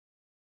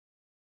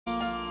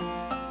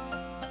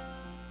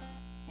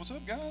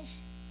What's up,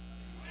 guys?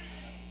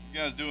 You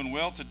guys doing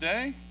well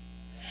today?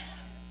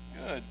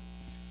 Good.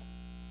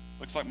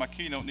 Looks like my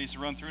keynote needs to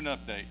run through an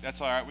update. That's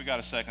all right. We got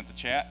a second to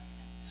chat.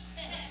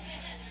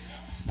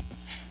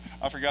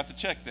 I forgot to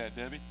check that,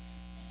 Debbie.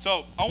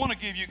 So I want to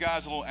give you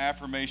guys a little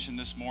affirmation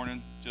this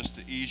morning just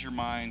to ease your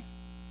mind.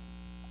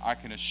 I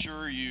can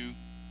assure you,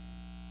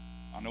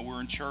 I know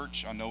we're in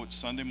church. I know it's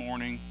Sunday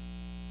morning.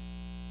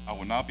 I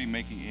will not be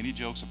making any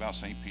jokes about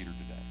St. Peter today.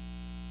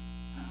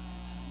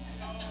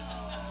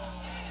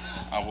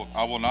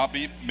 I will not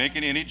be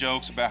making any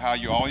jokes about how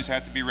you always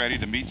have to be ready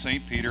to meet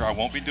St. Peter. I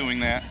won't be doing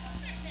that.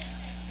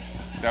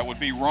 That would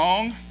be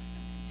wrong,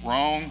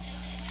 wrong,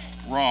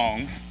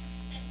 wrong.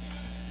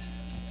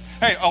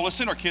 Hey, let's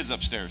send our kids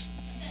upstairs.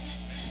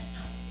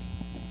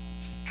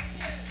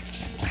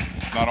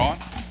 Not on?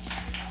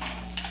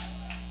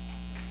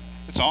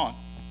 It's on.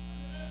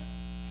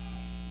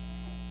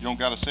 You don't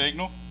got a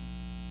signal?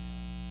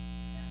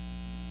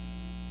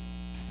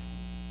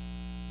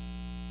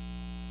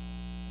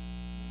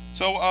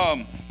 So,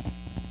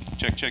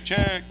 check.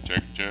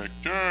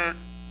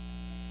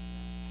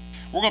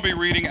 We're going to be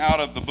reading out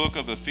of the book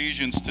of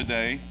Ephesians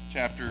today,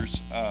 chapters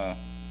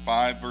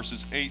 5,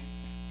 verses 8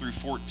 through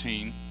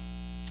 14.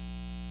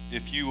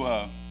 If you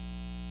would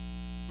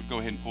go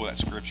ahead and pull that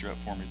scripture up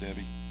for me,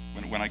 Debbie.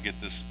 When I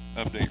get this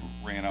update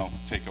ran, I'll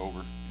take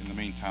over. In the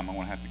meantime, I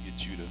want to have to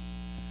get you to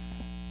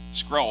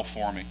scroll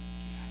for me.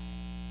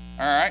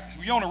 All right.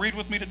 You want to read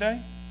with me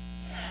today?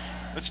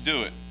 Let's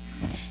do it.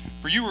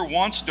 For you were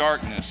once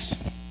darkness,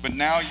 but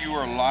now you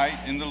are light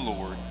in the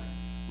Lord.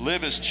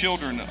 Live as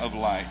children of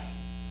light.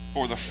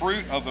 For the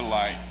fruit of the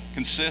light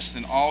consists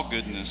in all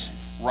goodness,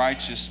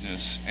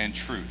 righteousness, and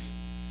truth.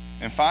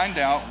 And find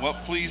out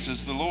what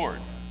pleases the Lord.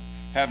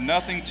 Have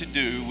nothing to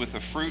do with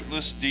the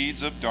fruitless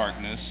deeds of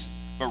darkness,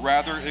 but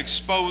rather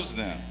expose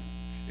them.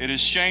 It is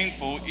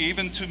shameful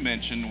even to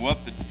mention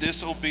what the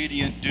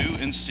disobedient do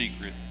in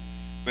secret,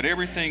 but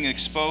everything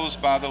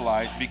exposed by the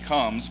light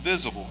becomes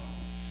visible,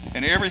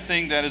 and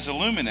everything that is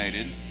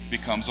illuminated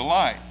becomes a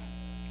light.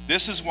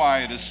 This is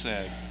why it is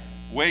said,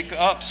 "Wake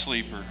up,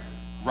 sleeper,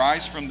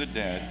 rise from the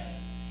dead,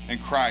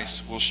 and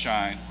Christ will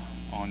shine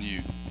on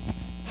you."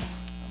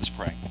 Let's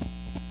pray.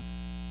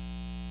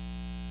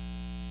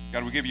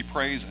 God, we give you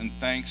praise and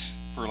thanks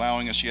for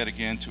allowing us yet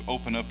again to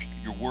open up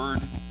your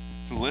word,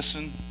 to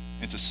listen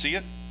and to see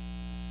it.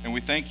 And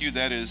we thank you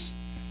that is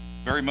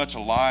very much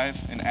alive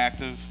and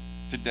active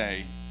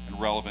today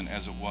and relevant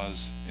as it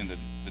was in the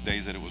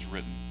days that it was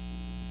written.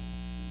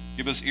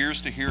 Give us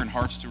ears to hear and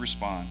hearts to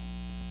respond.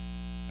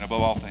 And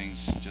above all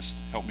things, just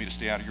help me to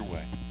stay out of your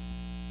way.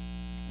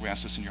 We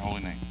ask this in your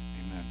holy name.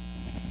 Amen.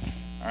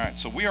 All right,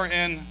 so we are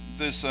in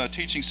this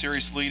teaching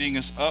series leading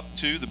us up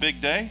to the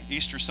big day,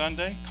 Easter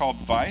Sunday, called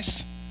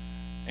Vice.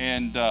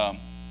 And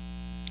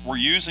we're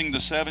using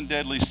the 7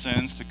 deadly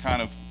sins to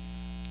kind of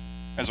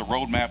as a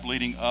roadmap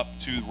leading up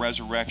to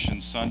Resurrection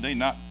Sunday,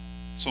 not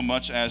so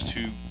much as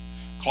to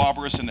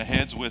clobber us in the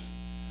heads with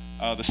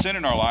the sin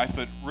in our life,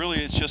 but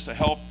really it's just to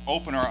help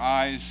open our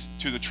eyes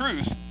to the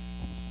truth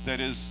that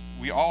is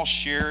we all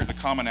share the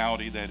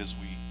commonality that is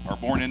we are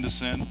born into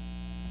sin.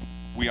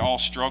 We all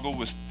struggle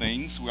with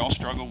things. We all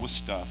struggle with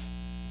stuff.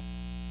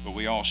 But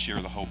we all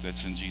share the hope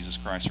that's in Jesus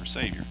Christ, our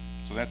Savior.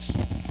 So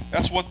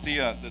that's what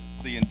the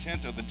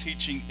intent of the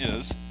teaching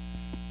is.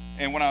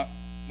 And when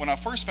I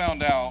first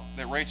found out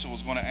that Rachel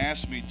was going to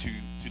ask me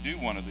to do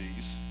one of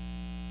these,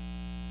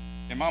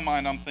 in my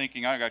mind I'm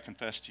thinking, I got to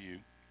confess to you.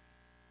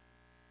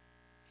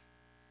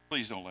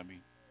 Please don't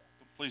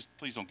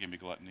please don't give me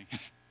gluttony.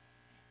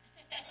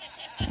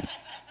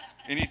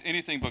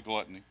 Anything but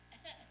gluttony.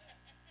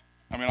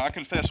 I mean, I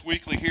confess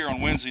weekly here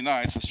on Wednesday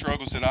nights the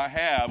struggles that I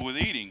have with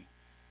eating.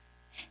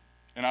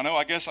 And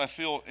I guess I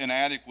feel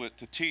inadequate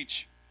to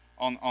teach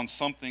on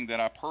something that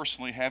I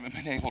personally haven't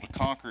been able to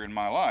conquer in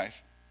my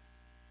life.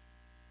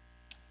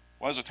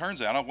 Well, as it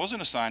turns out, I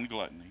wasn't assigned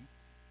gluttony.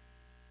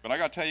 But I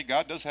got to tell you,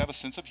 God does have a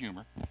sense of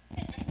humor.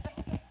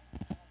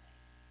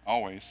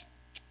 Always.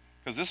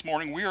 Because this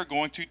morning we are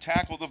going to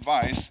tackle the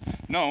vice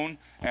known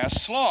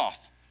as sloth.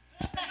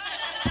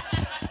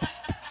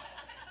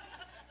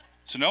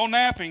 So no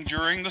napping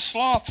during the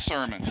sloth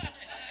sermon.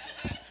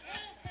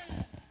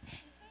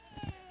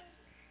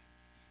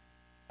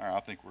 All right, I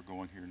think we're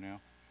going here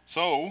now.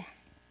 So,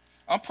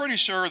 I'm pretty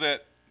sure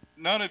that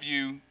none of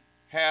you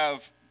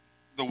have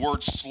the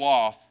word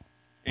sloth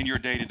in your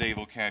day-to-day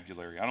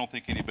vocabulary. I don't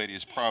think anybody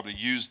has probably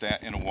used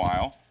that in a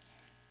while,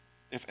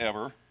 if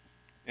ever,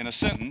 in a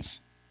sentence.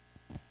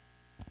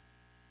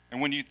 And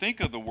when you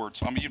think of the word,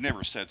 you've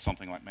never said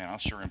something like, "Man, I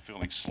sure am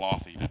feeling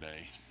slothy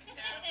today."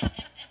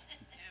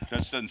 That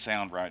just doesn't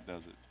sound right,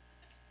 does it?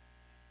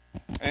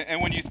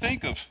 And when you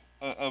think of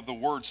the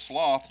word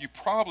sloth, you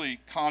probably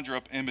conjure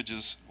up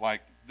images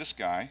like this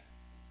guy.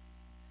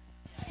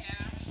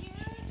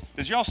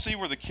 Did y'all see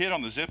where the kid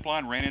on the zip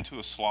line ran into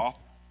a sloth?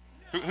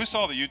 Who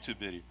saw the YouTube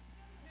video?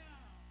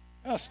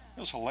 It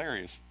was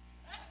hilarious.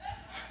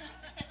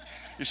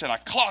 He said, "I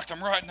clocked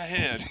him right in the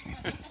head."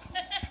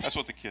 That's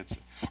what the kid said.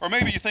 Or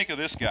maybe you think of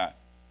this guy.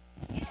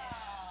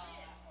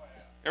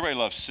 Everybody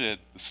loves Sid,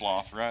 the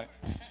sloth, right?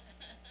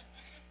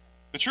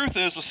 The truth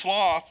is, the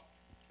sloth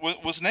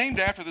was named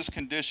after this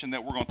condition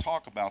that we're going to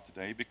talk about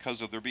today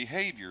because of their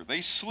behavior. They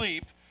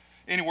sleep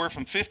anywhere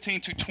from 15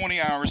 to 20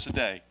 hours a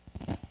day.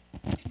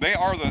 They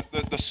are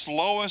the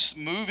slowest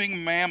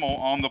moving mammal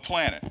on the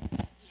planet.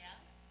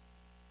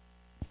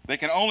 They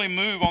can only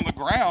move on the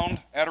ground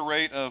at a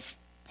rate of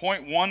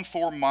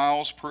 0.14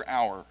 miles per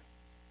hour.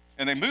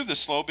 And they move this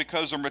slow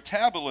because their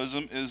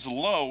metabolism is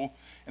low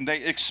and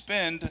they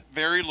expend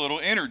very little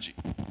energy.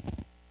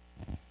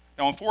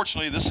 Now,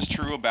 unfortunately, this is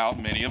true about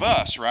many of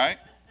us, right?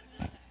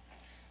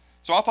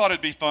 So I thought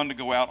it'd be fun to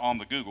go out on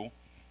the Google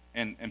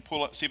and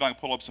see if I can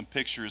pull up some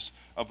pictures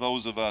of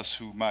those of us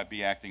who might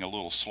be acting a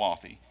little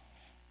slothy.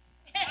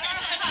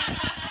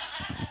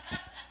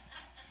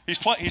 He's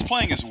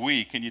playing his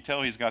Wii. Can you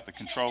tell he's got the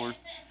controller?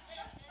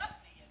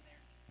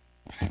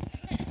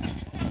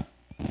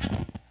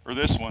 Or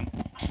this one.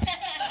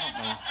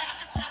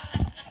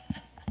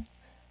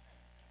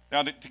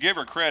 Now, to give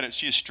her credit,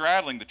 she is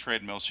straddling the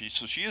treadmill,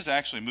 so she is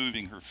actually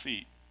moving her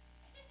feet.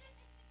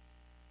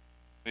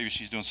 Maybe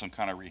she's doing some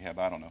kind of rehab.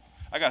 I don't know.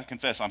 I got to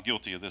confess, I'm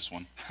guilty of this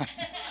one.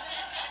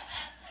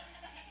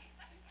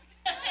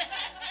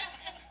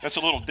 That's a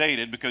little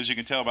dated because you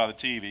can tell by the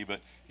TV, but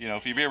you know,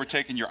 if you've ever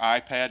taken your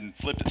iPad and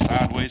flipped it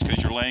sideways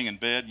because you're laying in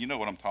bed, you know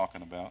what I'm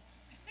talking about.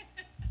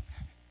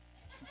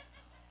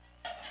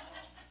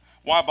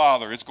 Why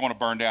bother? It's going to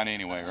burn down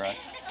anyway, right?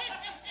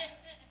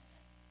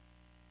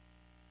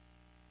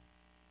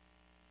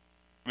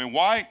 I mean,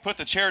 why put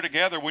the chair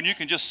together when you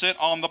can just sit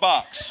on the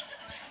box?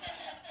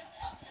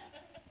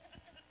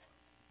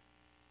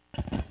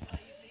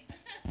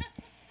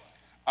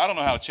 I don't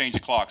know how to change a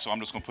clock, so I'm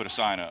just going to put a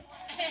sign up.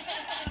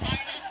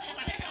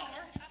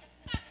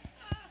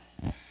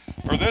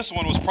 Or this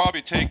one was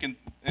probably taken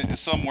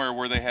somewhere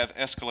where they have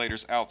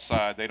escalators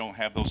outside. They don't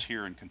have those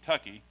here in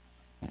Kentucky.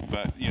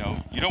 But, you know,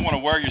 you don't want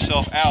to wear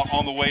yourself out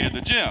on the way to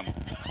the gym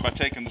by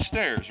taking the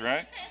stairs,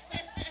 right?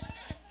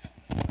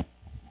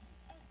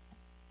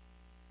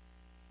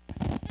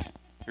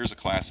 Here's a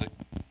classic.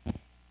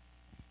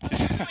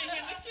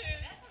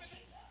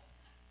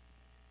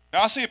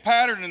 Now, I see a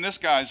pattern in this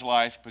guy's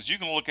life because you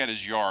can look at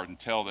his yard and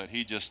tell that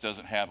he just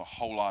doesn't have a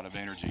whole lot of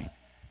energy.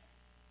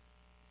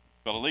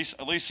 But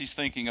at least he's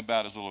thinking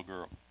about his little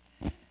girl.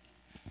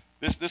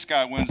 This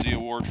guy wins the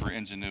award for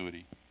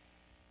ingenuity.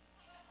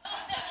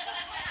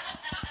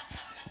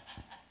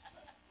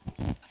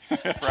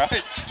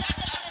 Right?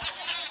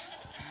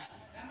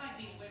 That might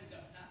be wisdom,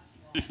 not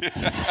sloth.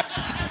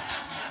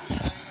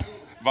 Yeah.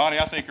 Bonnie,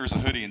 I think there's a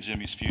hoodie in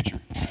Jimmy's future.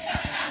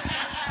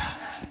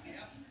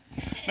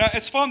 Now,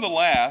 it's fun to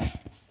laugh,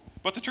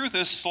 but the truth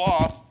is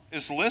sloth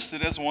is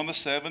listed as one of the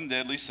 7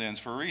 deadly sins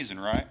for a reason,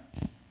 right?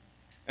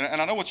 And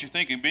I know what you're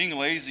thinking. Being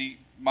lazy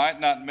might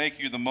not make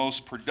you the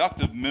most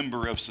productive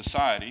member of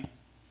society.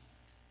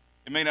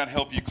 It may not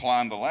help you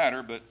climb the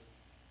ladder, but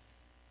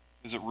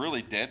is it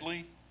really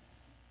deadly?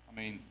 I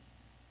mean,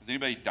 has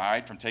anybody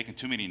died from taking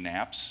too many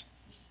naps?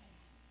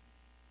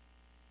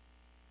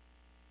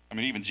 I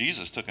mean, even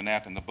Jesus took a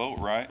nap in the boat,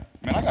 right?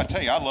 Man, I got to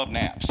tell you, I love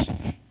naps.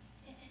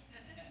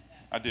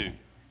 I do.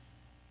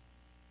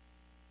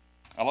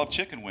 I love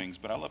chicken wings,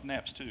 but I love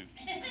naps too.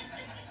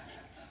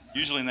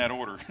 Usually in that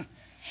order.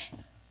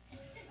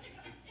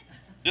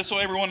 Just so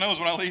everyone knows,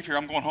 when I leave here,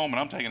 I'm going home and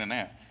I'm taking a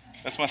nap.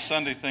 That's my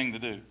Sunday thing to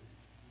do.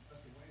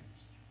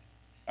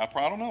 I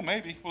don't know,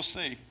 maybe. We'll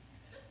see.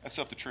 That's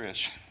up to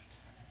Trish.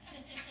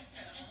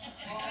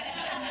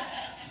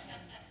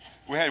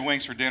 We had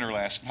wings for dinner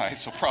last night,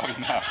 so probably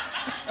not.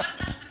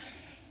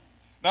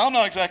 Now, I'm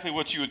not exactly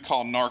what you would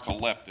call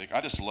narcoleptic.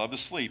 I just love to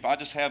sleep. I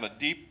just have a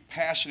deep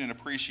passion and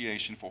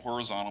appreciation for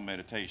horizontal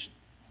meditation.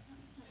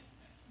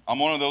 I'm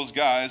one of those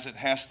guys that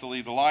has to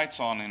leave the lights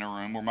on in a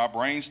room where my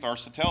brain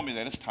starts to tell me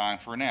that it's time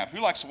for a nap. Who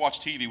likes to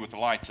watch TV with the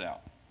lights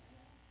out?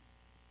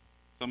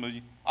 Some of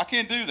you. I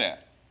can't do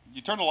that.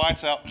 You turn the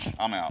lights out,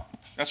 I'm out.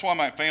 That's why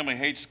my family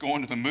hates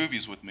going to the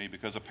movies with me,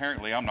 because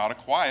apparently I'm not a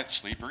quiet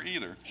sleeper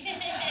either.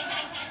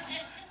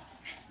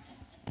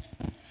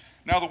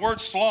 Now, the word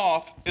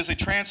sloth is a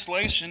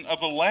translation of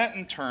the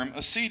Latin term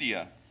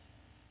acedia,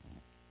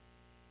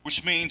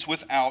 which means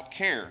without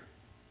care.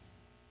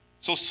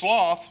 So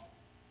sloth,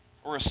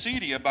 or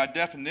acedia, by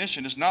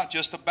definition, is not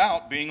just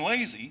about being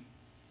lazy,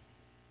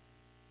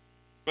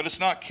 but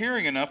it's not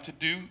caring enough to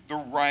do the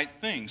right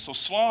thing. So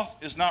sloth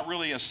is not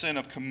really a sin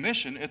of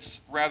commission, it's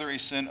rather a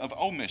sin of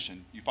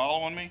omission. You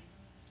following me?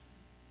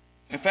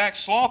 In fact,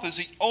 sloth is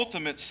the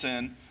ultimate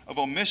sin of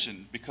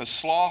omission, because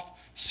sloth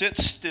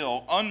sits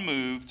still,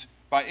 unmoved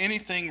by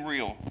anything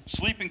real.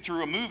 Sleeping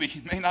through a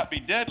movie may not be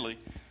deadly,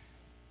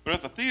 but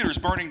if the theater's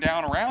burning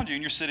down around you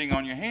and you're sitting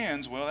on your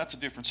hands, well, that's a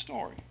different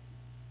story.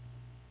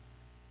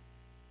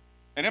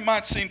 And it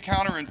might seem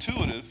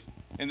counterintuitive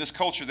in this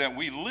culture that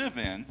we live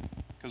in,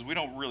 because we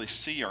don't really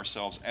see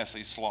ourselves as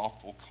a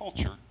slothful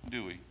culture,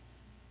 do we?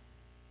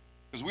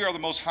 Because we are the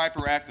most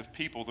hyperactive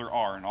people there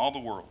are in all the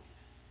world.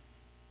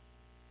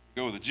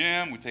 We go to the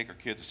gym, we take our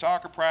kids to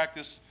soccer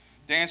practice,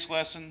 dance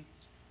lesson,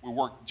 we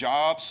work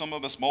jobs, some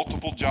of us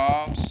multiple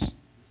jobs.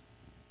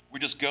 We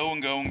just go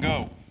and go and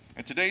go.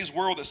 In today's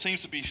world that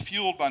seems to be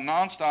fueled by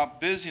nonstop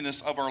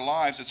busyness of our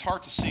lives, it's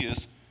hard to see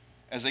us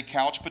as a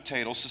couch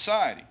potato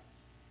society.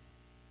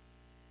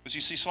 Because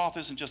you see, sloth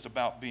isn't just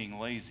about being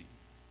lazy.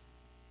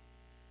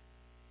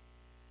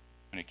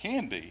 And it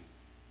can be.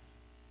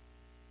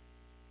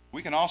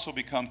 We can also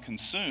become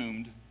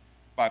consumed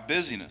by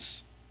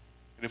busyness.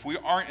 And if we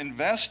aren't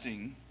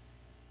investing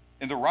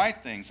in the right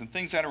things and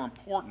things that are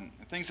important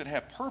and things that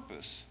have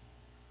purpose,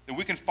 then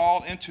we can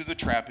fall into the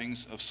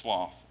trappings of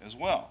sloth as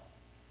well.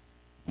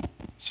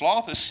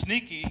 Sloth is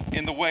sneaky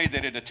in the way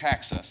that it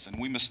attacks us, and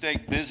we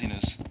mistake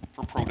busyness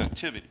for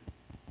productivity.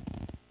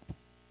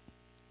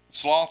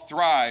 Sloth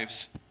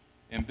thrives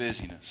in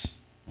busyness.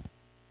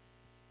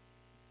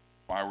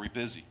 Why are we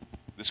busy?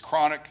 This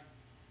chronic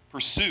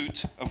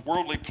pursuit of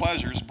worldly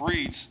pleasures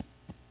breeds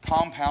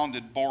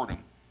compounded boredom.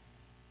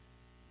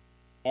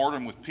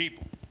 Boredom with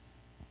people,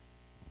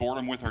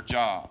 boredom with our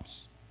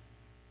jobs,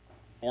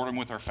 boredom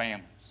with our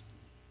families,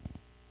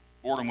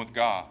 boredom with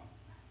God,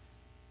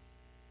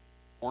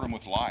 boredom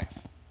with life.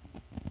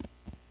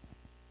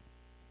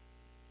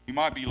 You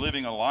might be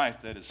living a life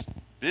that is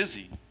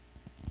busy,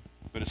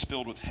 but it's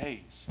filled with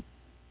haze.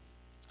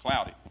 It's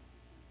cloudy.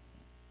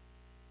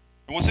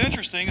 And what's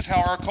interesting is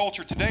how our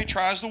culture today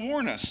tries to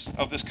warn us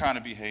of this kind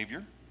of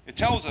behavior. It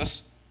tells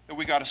us that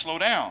we got to slow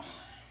down.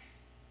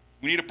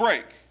 We need a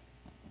break.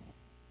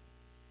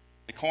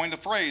 They coined a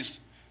phrase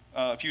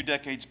a few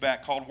decades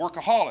back called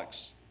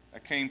workaholics.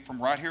 That came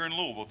from right here in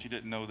Louisville, if you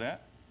didn't know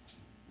that.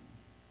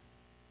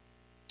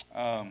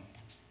 What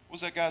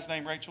was that guy's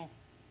name, Rachel?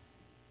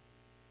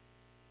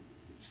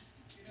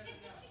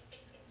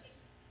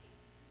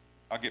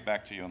 I'll get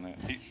back to you on that.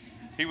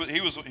 He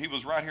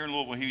was right here in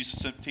Louisville. He used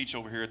to teach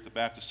over here at the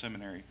Baptist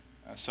Seminary,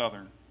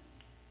 Southern.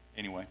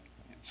 Anyway,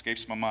 it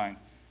escapes my mind.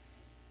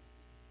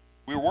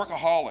 We're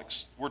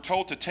workaholics. We're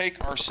told to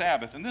take our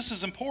Sabbath, and this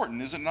is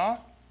important, is it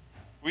not?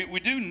 We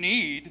do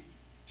need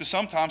to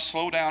sometimes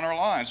slow down our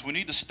lives. We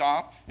need to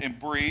stop and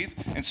breathe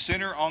and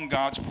center on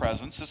God's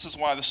presence. This is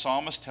why the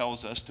psalmist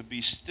tells us to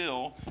be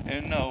still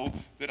and know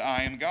that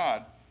I am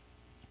God.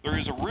 There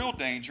is a real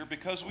danger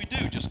because we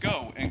do just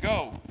go and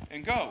go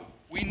and go.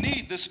 We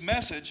need this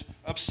message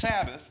of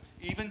Sabbath.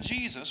 Even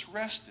Jesus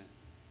rested.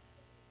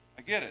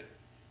 I get it.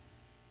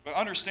 But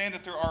understand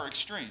that there are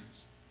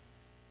extremes.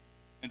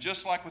 And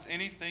just like with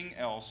anything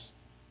else,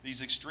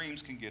 these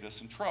extremes can get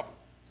us in trouble.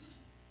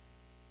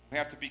 We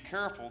have to be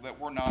careful that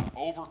we're not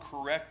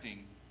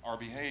overcorrecting our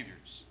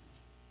behaviors.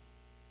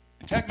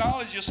 And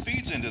technology just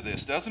feeds into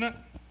this, doesn't it?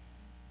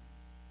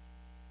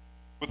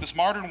 With this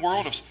modern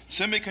world of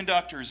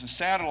semiconductors and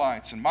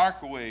satellites and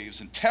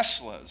microwaves and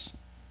Teslas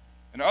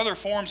and other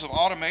forms of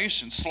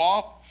automation,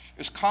 sloth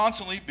is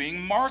constantly being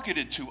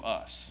marketed to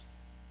us.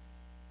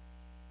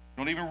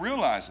 We don't even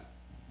realize it.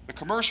 The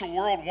commercial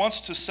world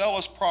wants to sell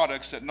us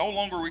products that no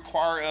longer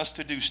require us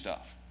to do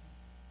stuff.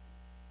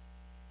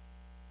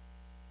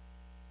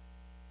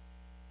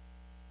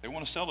 They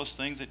want to sell us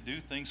things that do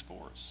things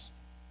for us.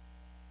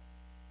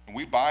 And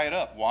we buy it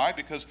up. Why?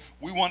 Because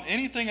we want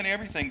anything and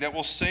everything that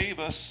will save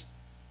us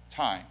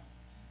time.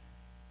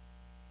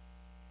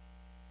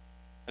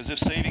 As if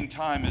saving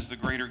time is the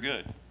greater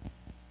good.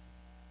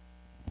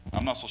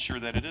 I'm not so sure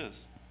that it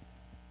is.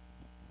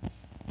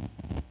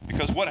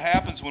 Because what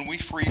happens when we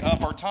free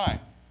up our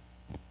time?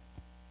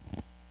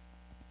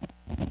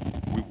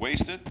 We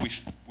waste it.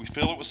 We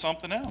fill it with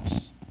something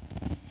else.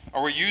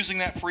 Are we using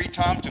that free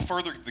time to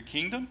further the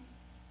kingdom?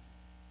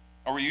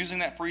 Are we using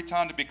that free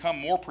time to become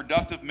more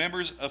productive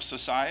members of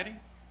society?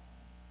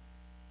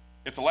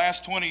 If the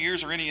last 20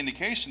 years are any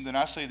indication, then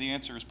I say the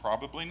answer is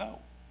probably no.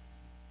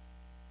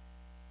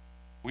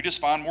 We just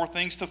find more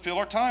things to fill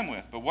our time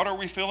with. But what are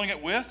we filling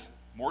it with?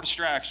 More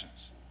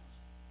distractions.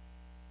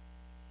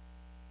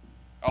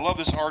 I love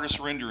this artist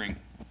rendering.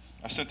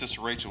 I sent this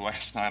to Rachel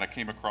last night. I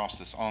came across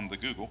this on the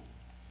Google.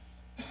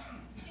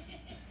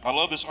 I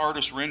love this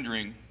artist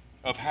rendering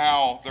of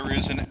how there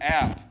is an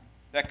app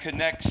that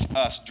connects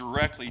us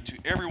directly to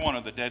every one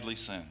of the deadly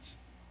sins.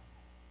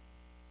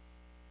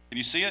 Can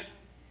you see it?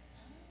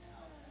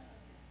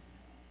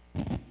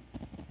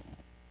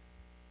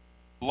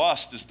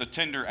 Lust is the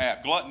Tinder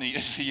app. Gluttony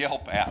is the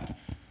Yelp app.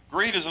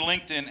 Greed is a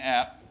LinkedIn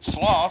app.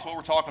 Sloth, what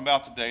we're talking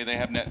about today, they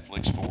have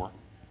Netflix for.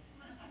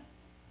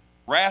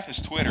 Wrath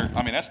is Twitter.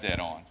 I mean, that's dead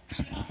on.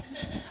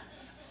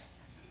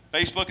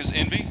 Facebook is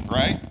envy,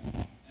 right?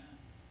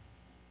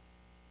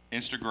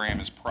 Instagram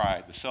is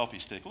pride, the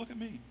selfie stick. Look at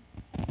me.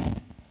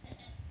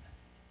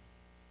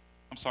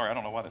 I'm sorry, I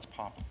don't know why that's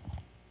popping.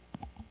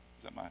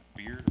 Is that my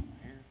beard or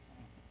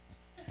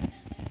my hair?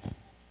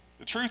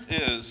 The truth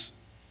is,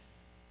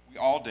 we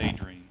all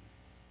daydream.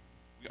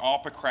 We all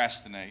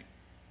procrastinate.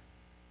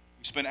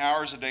 We spend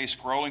hours a day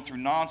scrolling through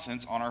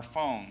nonsense on our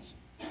phones.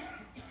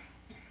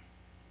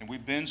 And we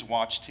binge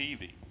watch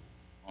TV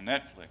on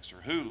Netflix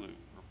or Hulu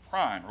or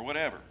Prime or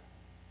whatever.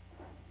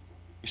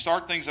 We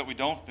start things that we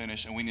don't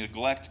finish, and we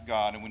neglect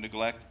God, and we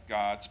neglect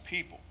God's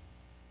people.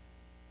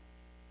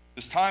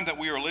 This time that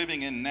we are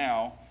living in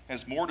now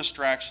has more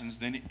distractions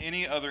than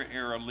any other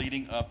era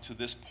leading up to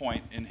this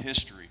point in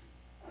history.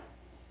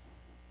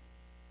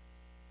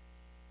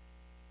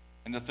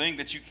 and the thing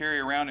that you carry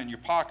around in your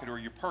pocket or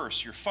your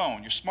purse, your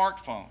phone, your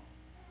smartphone.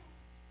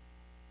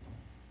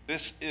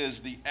 This is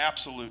the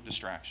absolute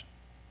distraction.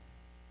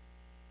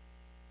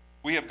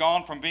 We have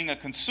gone from being a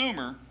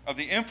consumer of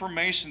the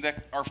information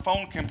that our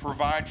phone can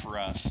provide for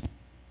us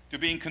to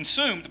being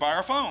consumed by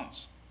our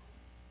phones.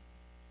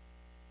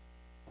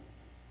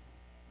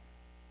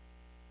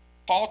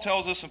 Paul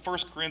tells us in 1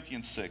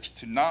 Corinthians 6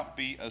 to not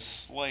be a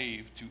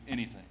slave to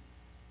anything.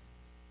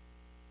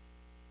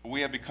 But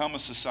we have become a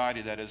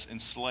society that is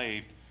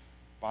enslaved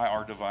by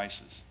our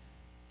devices.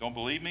 Don't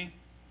believe me?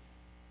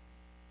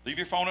 Leave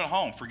your phone at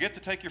home. Forget to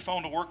take your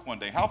phone to work one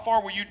day. How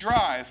far will you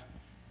drive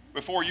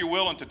before you're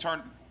willing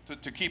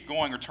to keep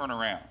going or turn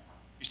around?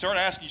 You start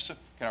asking yourself,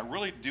 can I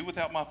really do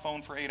without my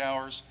phone for 8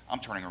 hours? I'm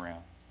turning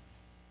around.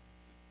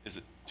 Is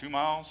it 2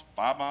 miles,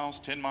 5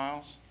 miles, 10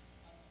 miles?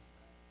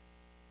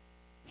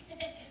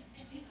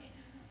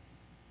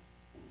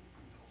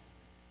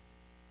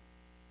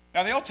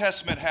 Now, the Old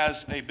Testament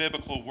has a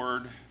biblical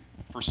word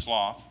for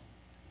sloth,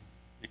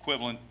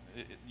 equivalent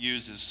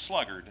used as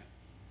sluggard.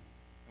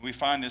 And we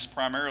find this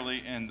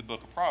primarily in the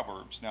book of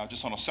Proverbs. Now,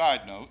 just on a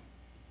side note,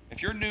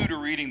 if you're new to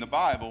reading the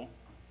Bible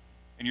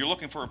and you're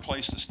looking for a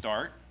place to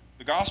start,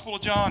 the Gospel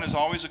of John is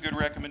always a good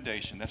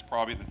recommendation. That's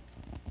probably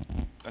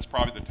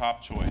the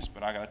top choice.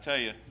 But I got to tell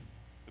you,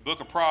 the book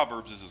of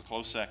Proverbs is a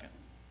close second.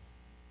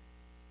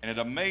 And it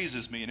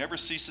amazes me, it never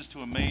ceases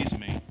to amaze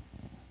me,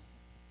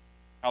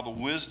 how the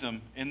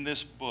wisdom in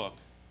this book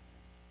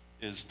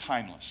is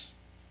timeless.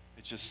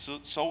 It's just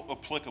so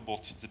applicable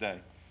to today.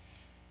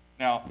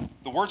 Now,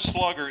 the word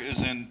slugger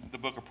is in the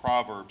book of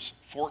Proverbs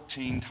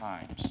 14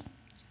 times.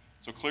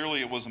 So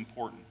clearly it was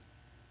important.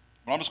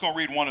 But I'm just going to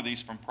read one of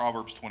these from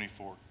Proverbs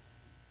 24.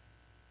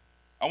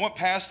 I went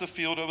past the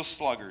field of a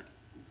sluggard,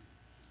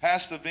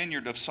 past the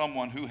vineyard of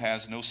someone who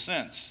has no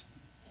sense.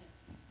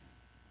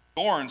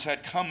 Thorns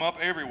had come up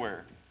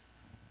everywhere.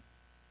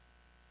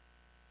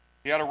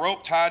 He had a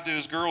rope tied to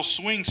his girl's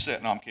swing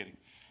set. No, I'm kidding.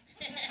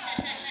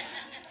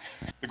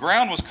 The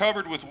ground was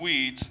covered with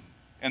weeds,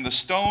 and the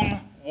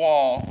stone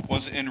wall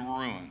was in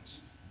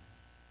ruins.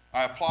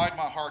 I applied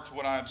my heart to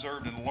what I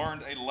observed and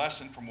learned a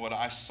lesson from what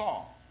I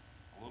saw.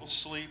 A little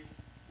sleep,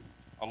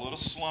 a little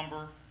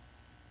slumber,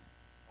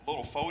 a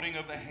little folding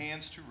of the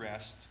hands to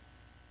rest,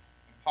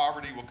 and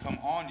poverty will come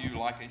on you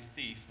like a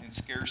thief, and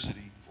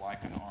scarcity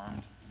like an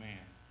armed man.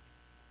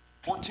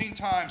 14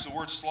 times the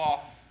word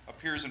sloth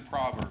appears in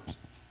Proverbs.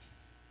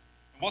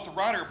 And what the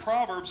writer of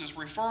Proverbs is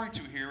referring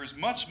to here is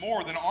much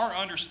more than our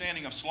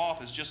understanding of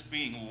sloth as just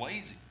being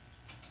lazy.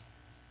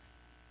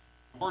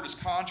 The word is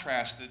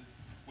contrasted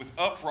with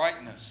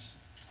uprightness.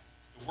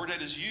 The word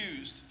that is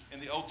used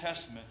in the Old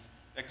Testament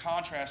that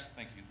contrasts,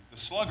 thank you, the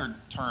sluggard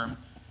term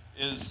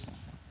is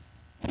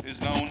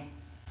defined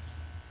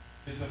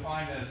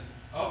as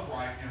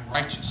upright and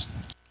righteous.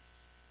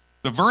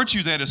 The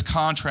virtue that is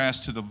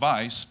contrast to the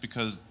vice,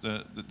 because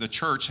the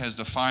church has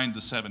defined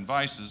the 7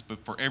 vices,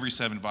 but for every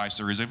 7 vice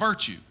there is a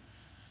virtue.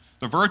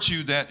 The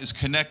virtue that is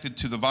connected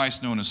to the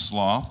vice known as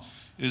sloth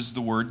is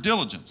the word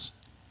diligence.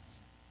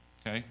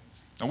 Okay?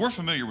 Now we're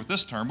familiar with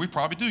this term. We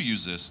probably do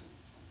use this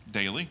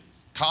daily.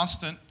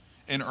 Constant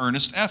and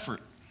earnest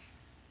effort.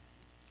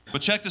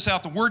 But check this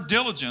out. The word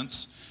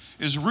diligence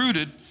is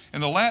rooted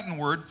in the Latin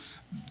word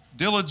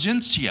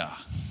diligentia,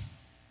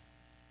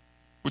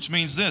 which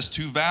means this: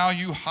 to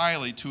value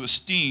highly, to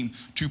esteem,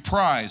 to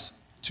prize,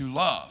 to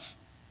love.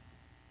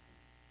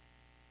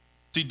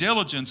 See,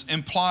 diligence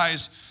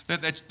implies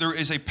that there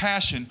is a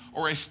passion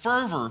or a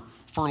fervor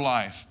for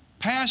life.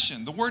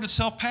 Passion, the word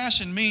itself,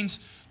 passion, means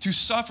to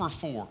suffer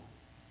for.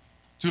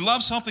 To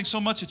love something so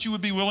much that you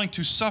would be willing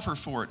to suffer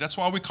for it. That's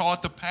why we call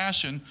it the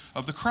passion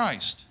of the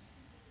Christ.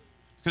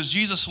 Because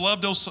Jesus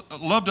loved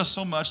us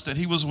so much that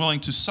he was willing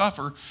to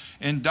suffer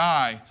and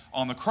die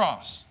on the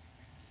cross.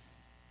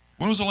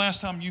 When was the last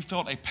time you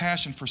felt a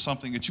passion for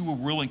something that you were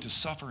willing to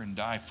suffer and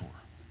die for?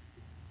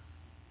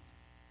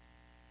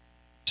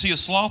 See, a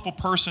slothful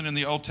person in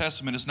the Old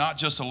Testament is not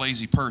just a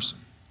lazy person,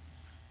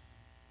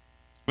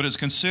 but is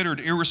considered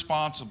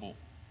irresponsible,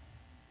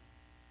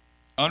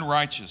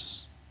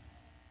 unrighteous,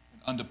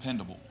 and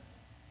undependable.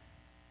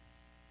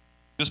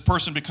 This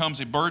person becomes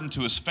a burden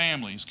to his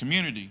family, his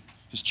community,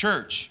 his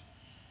church.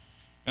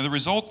 And the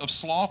result of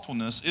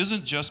slothfulness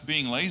isn't just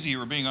being lazy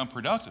or being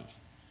unproductive,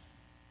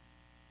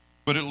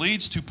 but it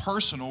leads to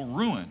personal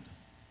ruin.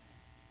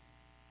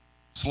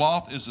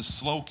 Sloth is a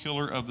slow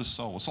killer of the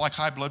soul. It's like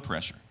high blood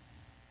pressure.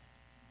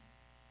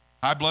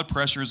 High blood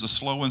pressure is a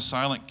slow and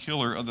silent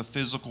killer of the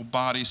physical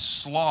body.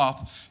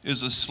 Sloth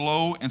is a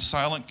slow and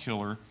silent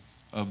killer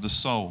of the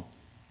soul.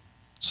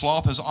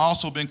 Sloth has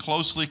also been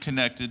closely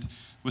connected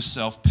with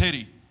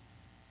self-pity,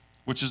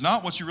 which is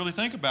not what you really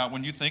think about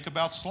when you think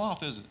about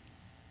sloth, is it?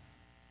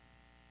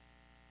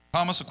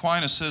 Thomas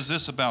Aquinas says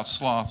this about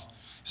sloth.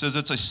 He says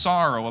it's a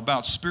sorrow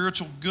about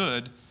spiritual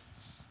good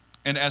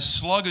and as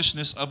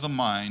sluggishness of the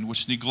mind,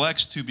 which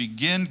neglects to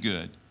begin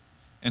good,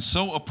 and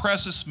so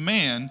oppresses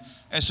man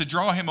as to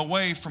draw him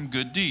away from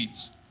good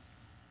deeds.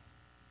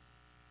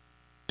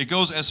 It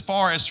goes as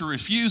far as to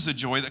refuse the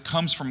joy that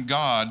comes from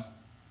God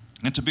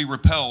and to be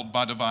repelled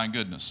by divine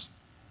goodness.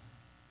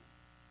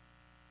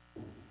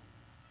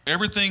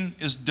 Everything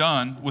is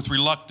done with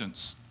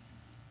reluctance.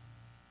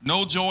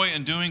 No joy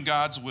in doing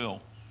God's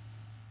will.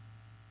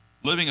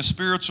 Living a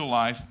spiritual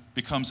life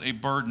becomes a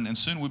burden, and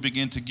soon we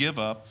begin to give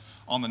up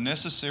on the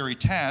necessary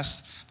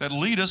tasks that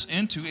lead us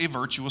into a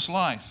virtuous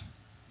life.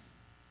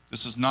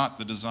 This is not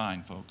the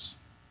design, folks.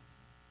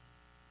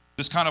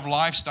 This kind of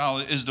lifestyle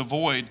is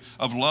devoid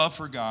of love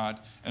for God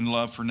and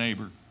love for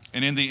neighbor.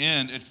 And in the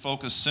end, it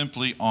focuses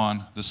simply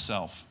on the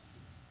self.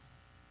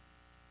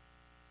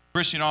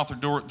 Christian author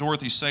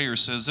Dorothy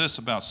Sayers says this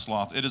about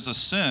sloth: it is a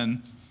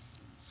sin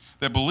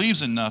that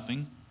believes in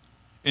nothing,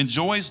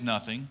 enjoys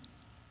nothing,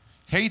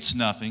 hates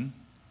nothing,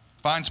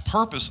 finds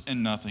purpose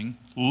in nothing,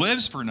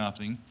 lives for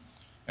nothing,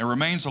 and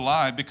remains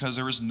alive because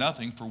there is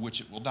nothing for which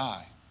it will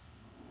die.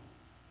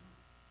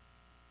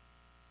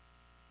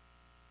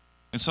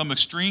 In some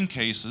extreme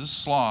cases,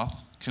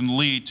 sloth can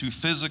lead to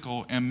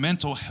physical and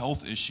mental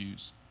health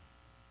issues.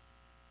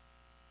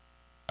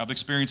 I've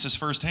experienced this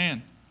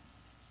firsthand.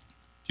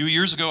 A few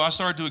years ago, I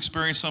started to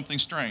experience something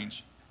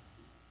strange.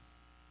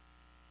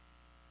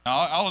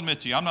 Now, I'll admit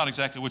to you, I'm not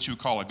exactly what you would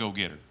call a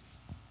go-getter.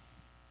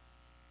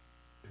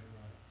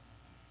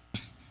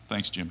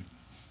 Thanks, Jimmy.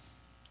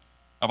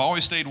 I've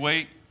always stayed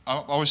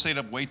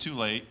up way too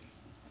late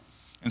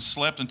and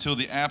slept until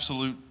the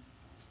absolute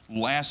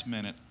last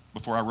minute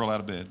before I roll out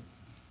of bed.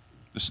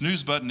 The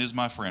snooze button is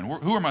my friend.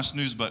 Who are my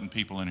snooze button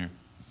people in here?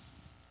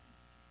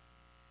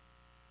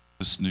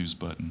 The snooze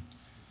button.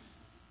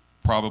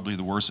 Probably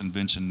the worst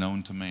invention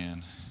known to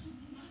man.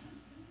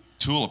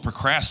 Tool of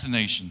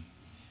procrastination.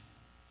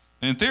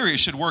 In theory, it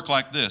should work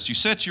like this. You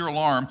set your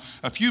alarm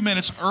a few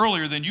minutes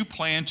earlier than you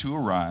plan to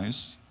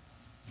arise.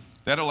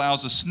 That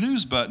allows the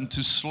snooze button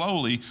to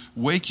slowly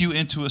wake you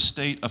into a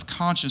state of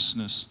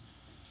consciousness,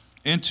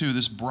 into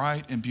this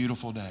bright and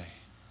beautiful day.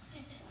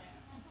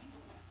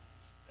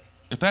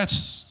 If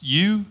that's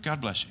you,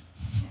 God bless you.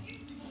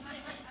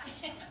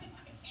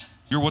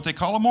 You're what they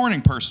call a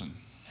morning person.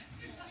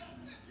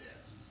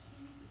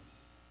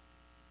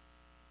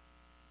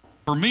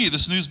 For me, the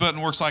snooze button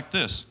works like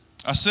this.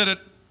 I set it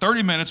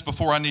 30 minutes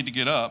before I need to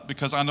get up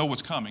because I know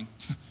what's coming.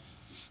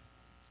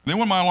 Then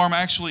when my alarm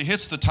actually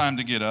hits the time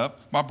to get up,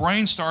 my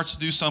brain starts to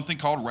do something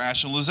called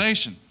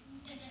rationalization.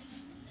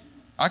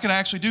 I can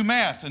actually do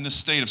math in this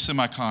state of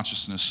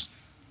semi-consciousness.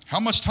 How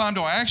much time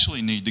do I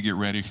actually need to get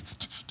ready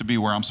to be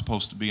where I'm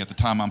supposed to be at the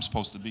time I'm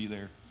supposed to be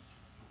there?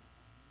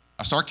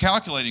 I start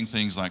calculating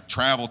things like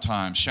travel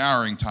time,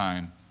 showering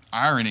time,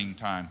 ironing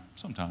time,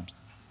 sometimes.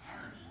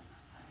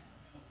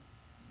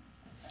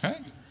 Okay.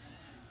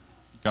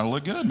 Got to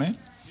look good, man.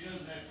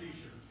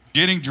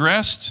 Getting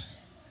dressed,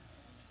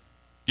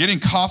 getting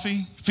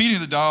coffee,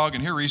 feeding the dog,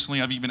 and here recently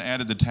I've even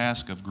added the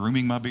task of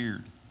grooming my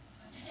beard.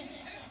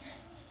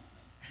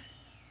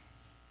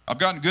 I've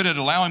gotten good at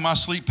allowing my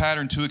sleep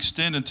pattern to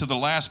extend into the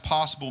last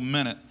possible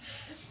minute.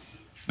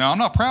 Now, I'm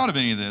not proud of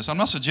any of this. I'm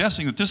not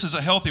suggesting that this is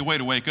a healthy way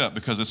to wake up,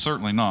 because it's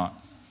certainly not.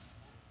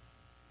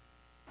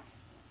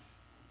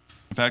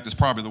 In fact, it's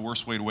probably the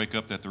worst way to wake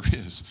up that there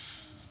is.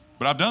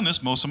 But I've done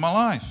this most of my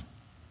life.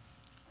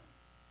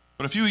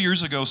 But a few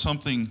years ago,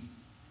 something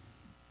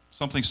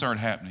started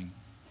happening.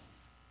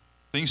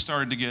 Things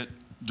started to get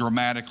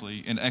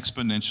dramatically and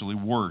exponentially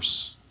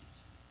worse.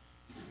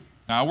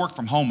 Now, I work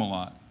from home a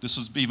lot. This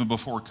was even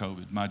before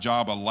COVID. My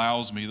job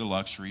allows me the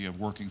luxury of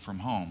working from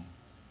home.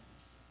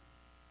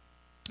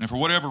 And for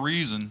whatever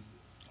reason,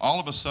 all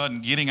of a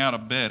sudden, getting out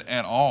of bed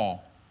at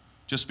all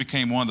just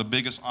became one of the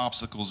biggest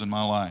obstacles in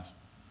my life.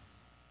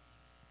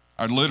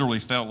 I literally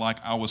felt like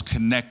I was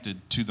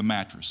connected to the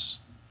mattress.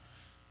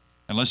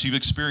 Unless you've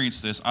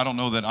experienced this, I don't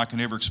know that I can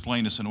ever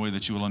explain this in a way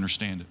that you will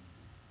understand it.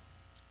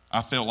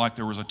 I felt like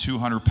there was a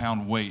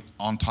 200-pound weight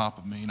on top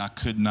of me, and I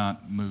could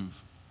not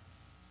move.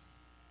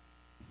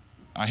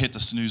 I hit the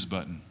snooze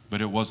button,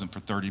 but it wasn't for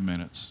 30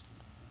 minutes.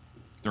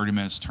 30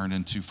 minutes turned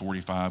into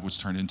 45, which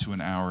turned into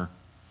an hour,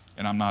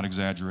 and I'm not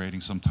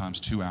exaggerating, sometimes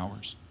 2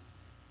 hours.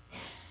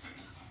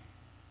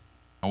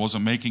 I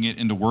wasn't making it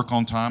into work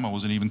on time. I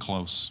wasn't even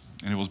close,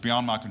 and it was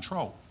beyond my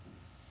control.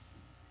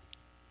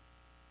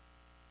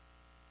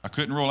 I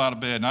couldn't roll out of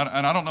bed, and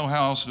I don't know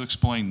how else to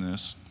explain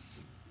this.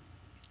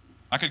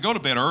 I could go to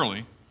bed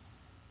early,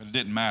 but it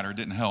didn't matter. It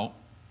didn't help.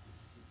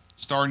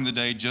 Starting the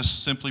day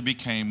just simply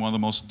became one of the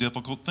most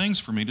difficult things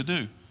for me to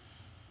do.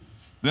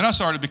 Then I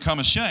started to become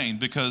ashamed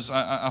because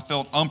I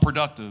felt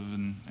unproductive,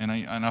 and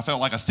I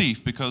felt like a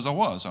thief because I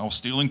was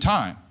stealing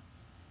time.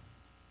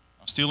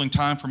 I was stealing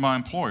time from my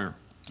employer.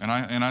 And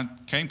I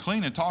came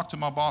clean and talked to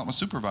my boss, my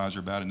supervisor,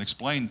 about it and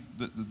explained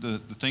the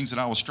things that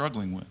I was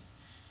struggling with.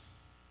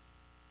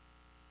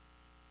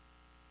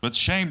 But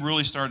shame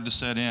really started to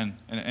set in,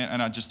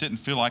 and I just didn't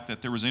feel like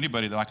that there was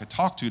anybody that I could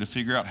talk to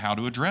figure out how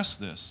to address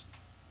this.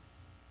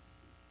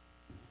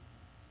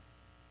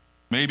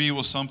 Maybe it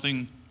was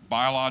something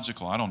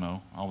biological. I don't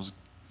know. I was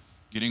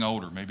getting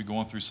older, maybe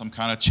going through some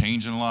kind of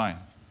change in life.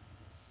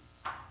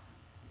 So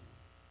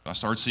I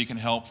started seeking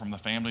help from the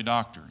family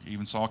doctor,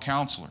 even saw a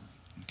counselor.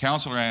 The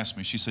counselor asked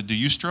me, she said, "Do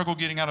you struggle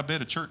getting out of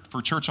bed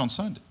for church on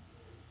Sunday?"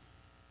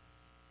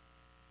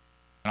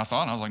 And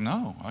I was like,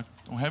 no, I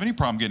don't have any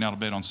problem getting out of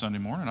bed on Sunday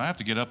morning. I have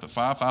to get up at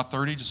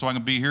 5:30 just so I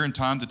can be here in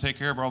time to take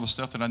care of all the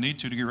stuff that I need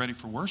to get ready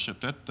for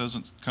worship. That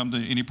doesn't come to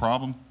any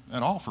problem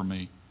at all for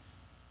me.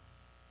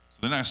 So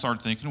then I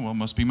started thinking, well, it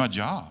must be my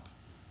job.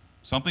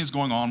 Something's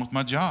going on with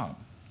my job.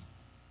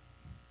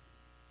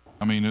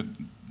 I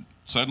mean,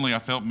 suddenly I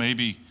felt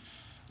maybe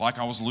like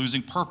I was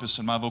losing purpose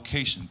in my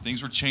vocation.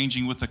 Things were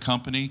changing with the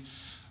company.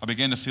 I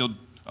began to feel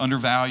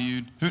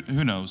undervalued.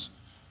 Who knows?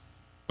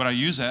 But I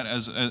use that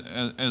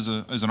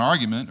as an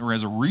argument or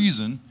as a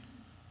reason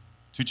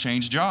to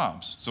change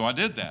jobs. So I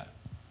did that.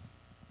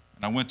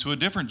 And I went to a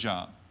different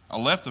job. I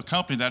left the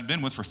company that I'd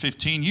been with for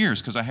 15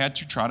 years because I had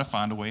to try to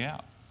find a way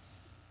out.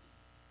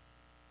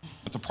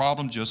 But the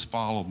problem just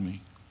followed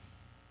me.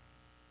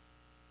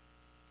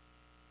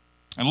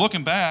 And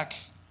looking back,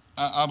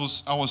 I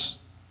was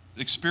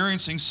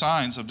experiencing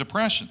signs of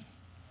depression.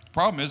 The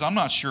problem is I'm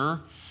not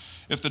sure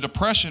if the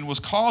depression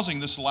was causing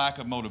this lack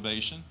of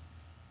motivation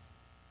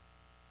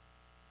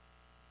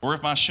or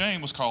if my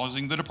shame was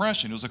causing the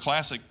depression. It was a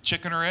classic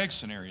chicken or egg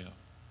scenario.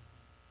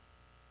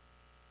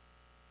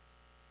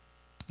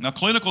 Now,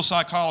 clinical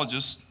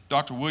psychologist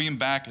Dr. William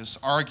Backus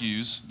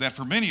argues that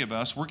for many of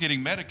us, we're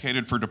getting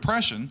medicated for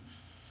depression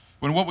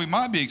when what we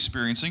might be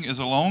experiencing is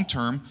the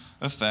long-term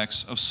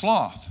effects of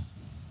sloth.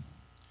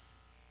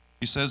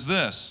 He says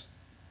this: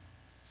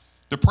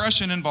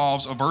 depression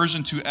involves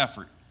aversion to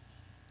effort,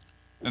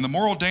 and the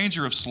moral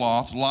danger of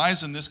sloth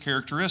lies in this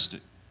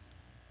characteristic.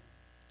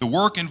 The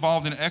work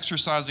involved in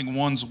exercising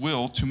one's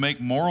will to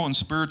make moral and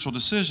spiritual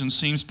decisions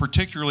seems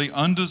particularly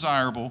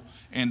undesirable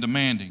and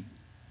demanding.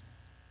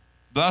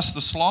 Thus,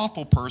 the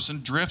slothful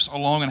person drifts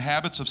along in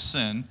habits of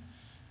sin,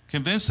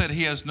 convinced that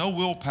he has no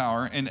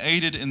willpower and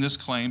aided in this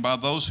claim by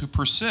those who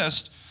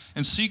persist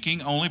in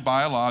seeking only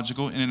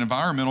biological and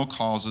environmental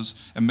causes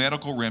and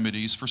medical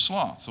remedies for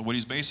sloth. So what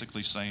he's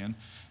basically saying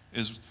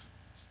is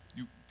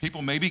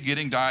people may be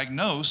getting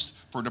diagnosed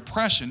for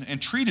depression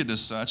and treated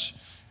as such,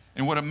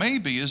 and what it may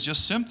be is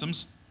just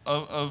symptoms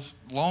of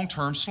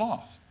long-term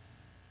sloth.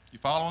 You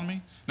following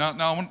me? Now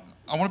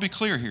I want to be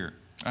clear here.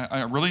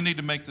 I really need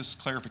to make this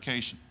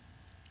clarification.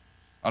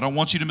 I don't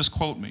want you to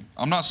misquote me.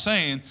 I'm not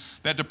saying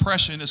that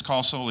depression is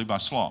caused solely by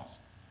sloth.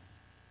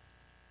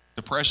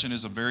 Depression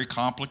is a very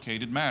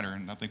complicated matter,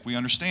 and I think we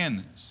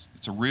understand this.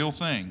 It's a real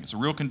thing. It's a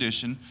real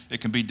condition. It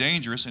can be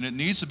dangerous, and it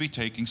needs to be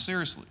taken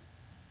seriously.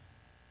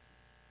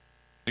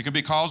 It can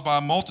be caused by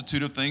a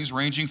multitude of things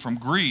ranging from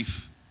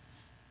grief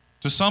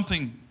to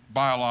something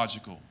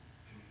biological.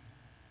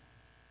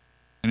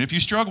 And if you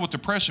struggle with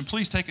depression,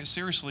 please take it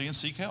seriously and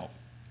seek help.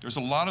 There's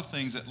a lot of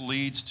things that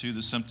leads to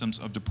the symptoms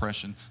of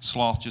depression.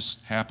 Sloth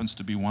just happens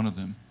to be one of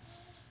them.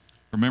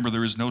 Remember,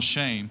 there is no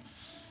shame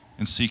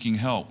in seeking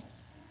help.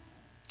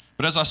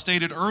 But as I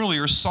stated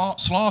earlier,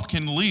 sloth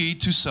can lead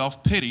to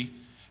self-pity,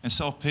 and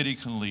self-pity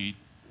can lead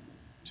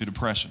to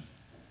depression.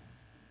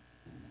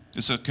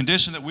 It's a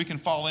condition that we can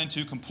fall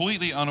into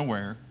completely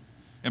unaware,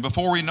 and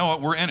before we know it,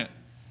 we're in it.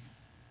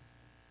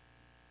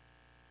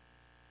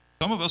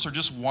 Some of us are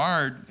just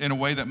wired in a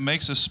way that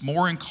makes us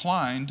more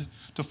inclined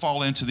to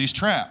fall into these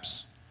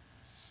traps.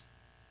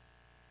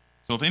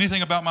 So if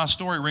anything about my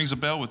story rings a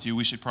bell with you,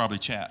 we should probably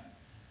chat.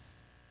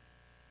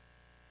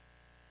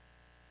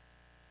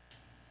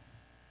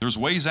 There's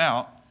ways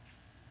out,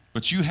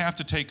 but you have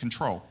to take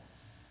control.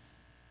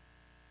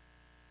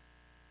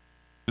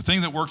 The thing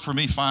that worked for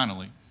me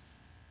finally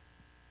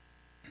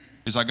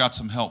is I got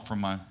some help from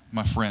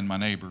my friend, my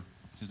neighbor.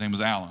 His name was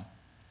Alan.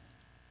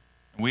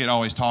 And we had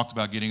always talked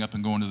about getting up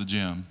and going to the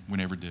gym. We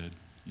never did.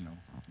 You know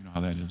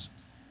how that is.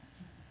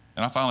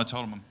 And I finally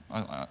told him,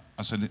 I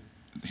said,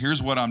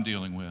 here's what I'm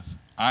dealing with.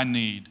 I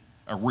need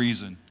a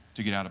reason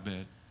to get out of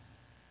bed.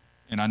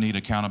 And I need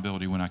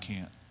accountability when I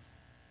can't.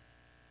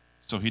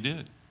 So he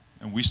did.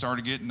 And we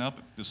started getting up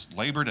this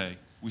Labor Day.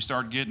 We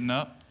started getting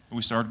up and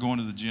we started going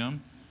to the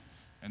gym.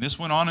 And this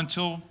went on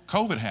until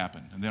COVID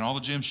happened. And then all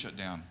the gyms shut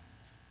down.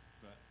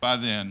 But by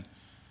then,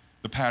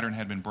 the pattern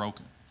had been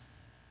broken.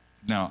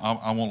 Now,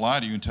 I won't lie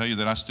to you and tell you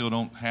that I still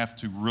don't have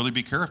to really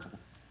be careful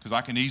because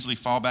I can easily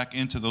fall back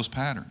into those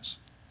patterns.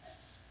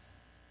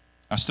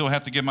 I still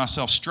have to give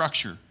myself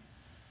structure,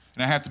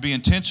 and I have to be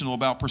intentional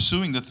about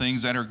pursuing the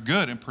things that are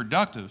good and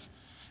productive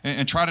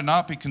and try to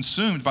not be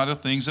consumed by the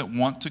things that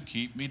want to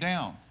keep me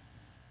down.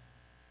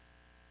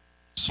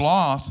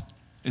 Sloth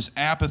is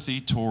apathy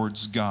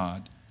towards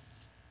God,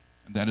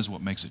 and that is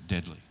what makes it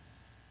deadly.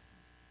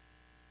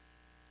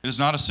 It is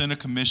not a sin of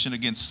commission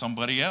against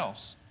somebody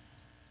else.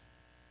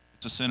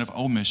 It's a sin of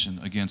omission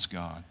against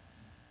God.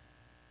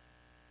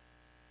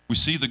 We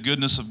see the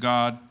goodness of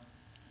God,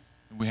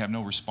 and we have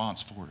no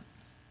response for it.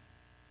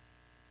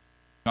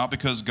 Not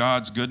because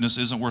God's goodness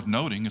isn't worth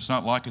noting. It's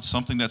not like it's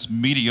something that's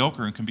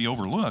mediocre and can be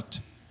overlooked.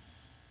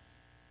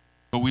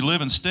 But we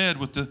live instead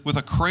with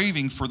a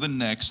craving for the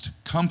next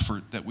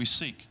comfort that we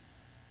seek,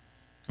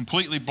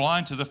 completely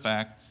blind to the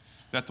fact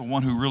that the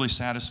one who really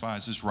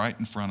satisfies is right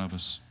in front of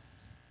us.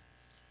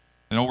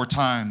 And over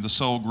time, the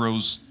soul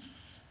grows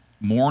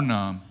more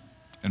numb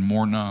and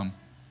more numb.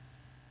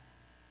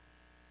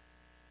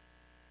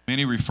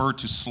 Many refer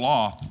to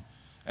sloth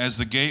as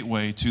the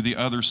gateway to the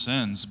other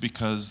sins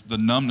because the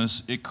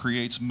numbness it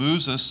creates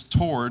moves us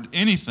toward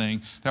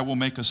anything that will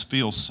make us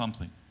feel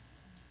something.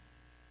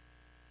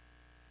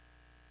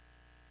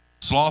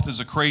 Sloth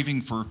is a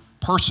craving for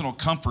personal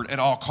comfort at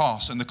all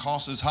costs, and the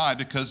cost is high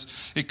because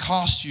it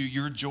costs you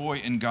your joy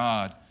in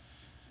God,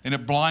 and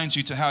it blinds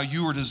you to how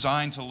you were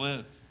designed to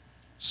live,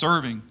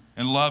 serving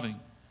and loving.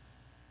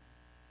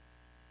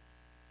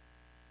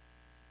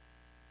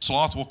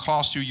 Sloth will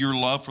cost you your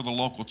love for the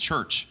local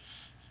church,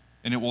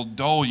 and it will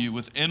dull you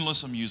with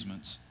endless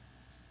amusements.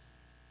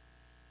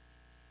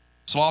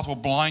 Sloth will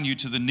blind you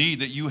to the need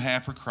that you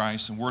have for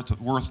Christ, and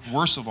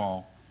worse of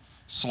all,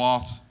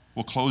 sloth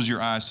will close your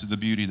eyes to the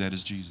beauty that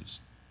is Jesus.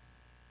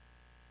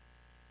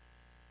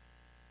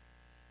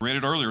 Read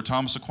it earlier.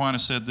 Thomas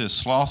Aquinas said this: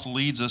 sloth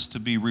leads us to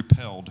be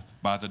repelled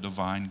by the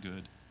divine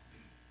good.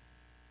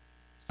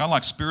 It's kind of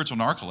like spiritual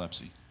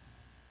narcolepsy.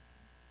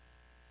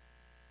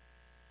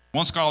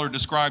 One scholar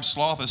describes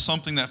sloth as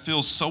something that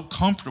feels so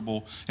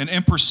comfortable and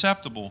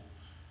imperceptible,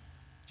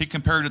 he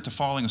compared it to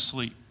falling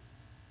asleep.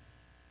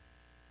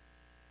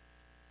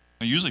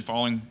 Now, usually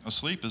falling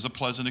asleep is a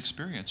pleasant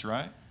experience,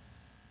 right?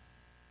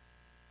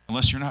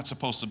 Unless you're not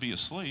supposed to be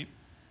asleep.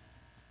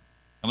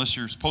 Unless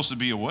you're supposed to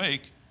be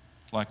awake,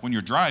 like when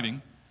you're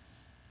driving,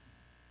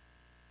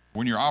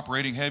 when you're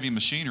operating heavy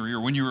machinery,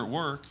 or when you're at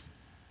work.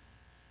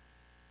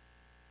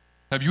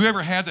 Have you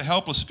ever had the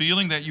helpless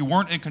feeling that you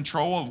weren't in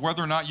control of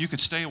whether or not you could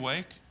stay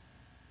awake?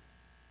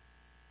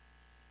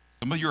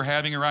 Some of you are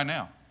having it right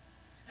now.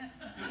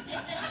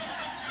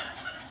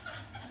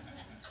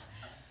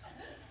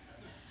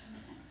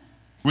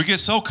 We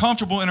get so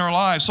comfortable in our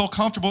lives, so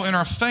comfortable in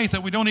our faith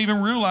that we don't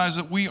even realize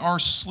that we are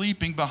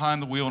sleeping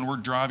behind the wheel and we're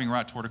driving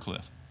right toward a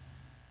cliff.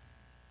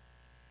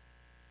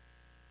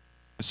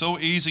 It's so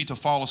easy to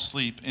fall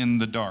asleep in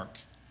the dark.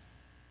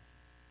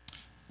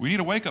 We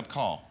need a wake-up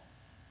call.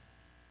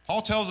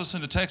 Paul tells us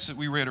in the text that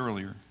we read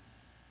earlier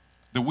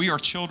that we are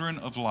children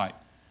of light.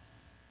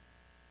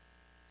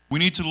 We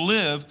need to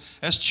live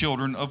as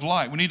children of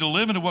light. We need to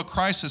live into what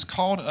Christ has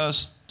called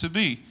us to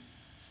be.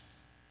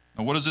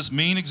 Now, what does this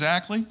mean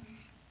exactly?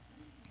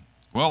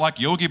 Well, like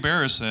Yogi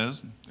Berra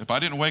says, if I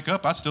didn't wake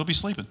up, I'd still be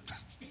sleeping.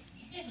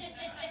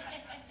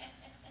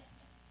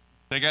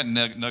 Take that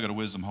nugget of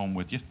wisdom home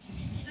with you.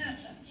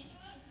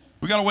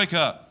 We got to wake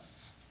up.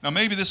 Now,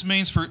 maybe this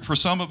means for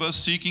some of us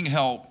seeking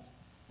help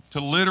to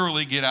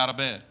literally get out of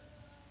bed.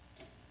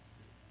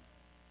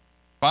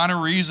 Find a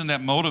reason that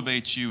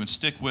motivates you and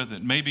stick with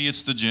it. Maybe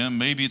it's the gym.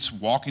 Maybe it's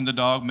walking the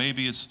dog.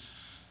 Maybe it's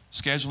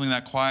scheduling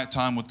that quiet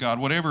time with God,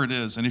 whatever it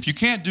is. And if you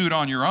can't do it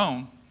on your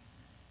own,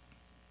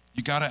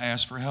 you got to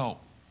ask for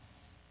help.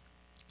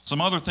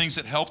 Some other things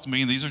that helped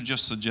me, and these are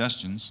just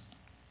suggestions.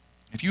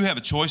 If you have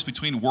a choice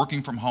between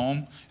working from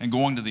home and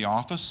going to the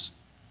office,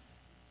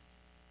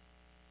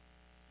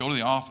 go to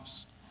the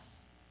office,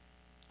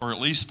 or at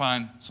least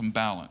find some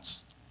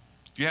balance.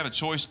 If you have a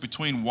choice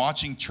between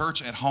watching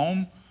church at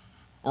home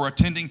or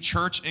attending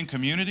church in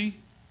community,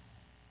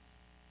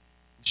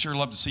 we'd sure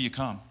love to see you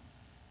come.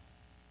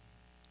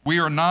 We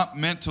are not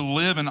meant to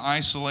live in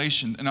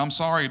isolation. And I'm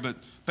sorry, but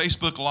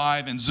Facebook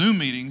Live and Zoom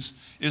meetings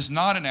is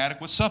not an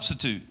adequate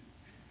substitute.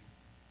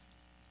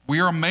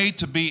 We are made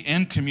to be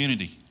in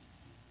community.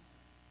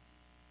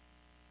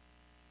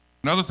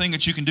 Another thing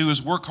that you can do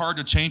is work hard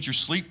to change your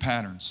sleep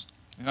patterns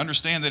and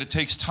understand that it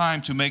takes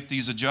time to make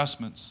these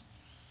adjustments.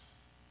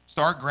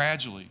 Start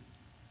gradually.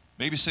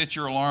 Maybe set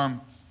your alarm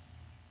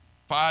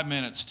 5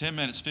 minutes, 10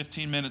 minutes,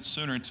 15 minutes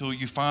sooner until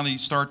you finally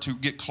start to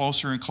get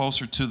closer and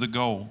closer to the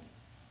goal.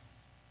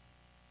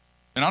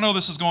 And I know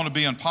this is going to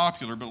be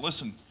unpopular, but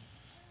listen,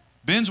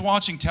 binge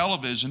watching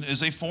television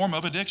is a form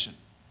of addiction.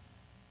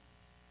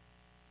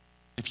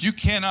 If you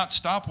cannot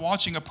stop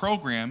watching a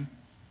program,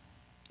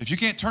 if you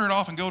can't turn it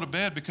off and go to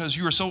bed because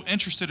you are so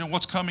interested in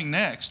what's coming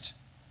next,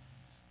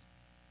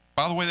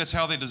 by the way, that's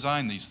how they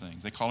design these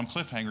things. They call them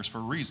cliffhangers for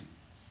a reason.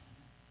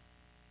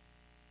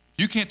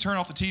 If you can't turn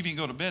off the TV and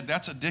go to bed,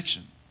 that's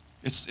addiction.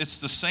 It's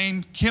the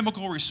same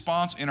chemical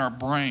response in our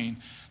brain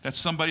that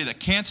somebody that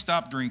can't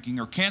stop drinking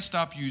or can't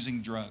stop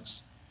using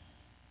drugs.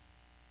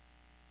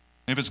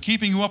 If it's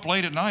keeping you up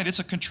late at night, it's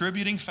a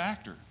contributing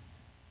factor.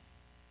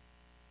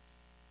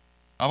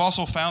 I've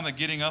also found that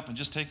getting up and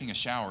just taking a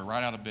shower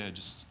right out of bed,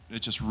 it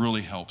just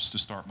really helps to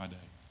start my day.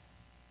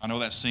 I know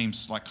that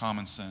seems like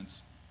common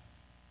sense.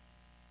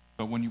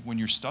 But when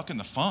you're stuck in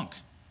the funk,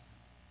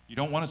 you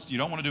don't want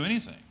to do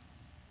anything.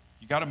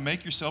 You got to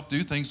make yourself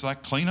do things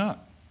like clean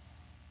up.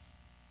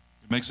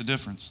 It makes a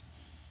difference.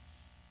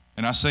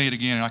 And I say it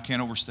again, and I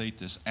can't overstate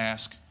this: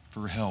 ask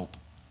for help.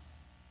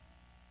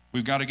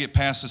 We've got to get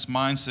past this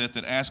mindset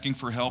that asking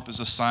for help is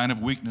a sign of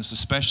weakness,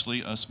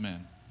 especially us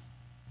men.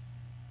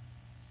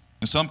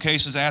 In some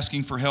cases,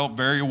 asking for help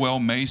very well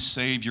may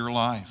save your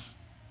life.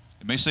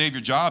 It may save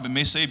your job, it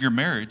may save your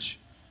marriage,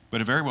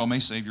 but it very well may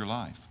save your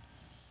life.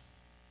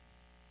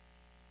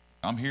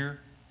 I'm here.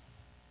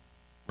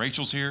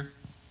 Rachel's here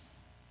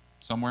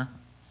somewhere.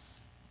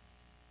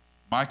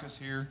 Micah's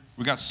here.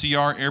 We got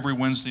CR every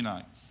Wednesday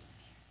night.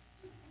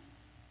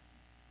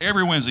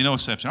 Every Wednesday, no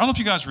exception. I don't know if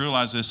you guys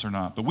realize this or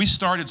not, but we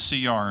started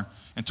CR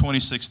in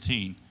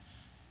 2016.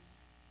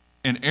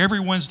 And every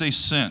Wednesday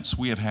since,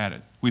 we have had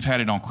it. We've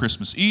had it on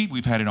Christmas Eve.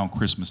 We've had it on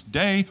Christmas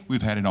Day.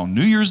 We've had it on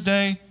New Year's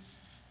Day.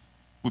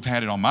 We've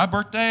had it on my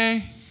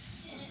birthday.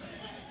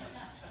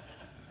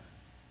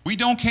 We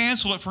don't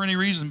cancel it for any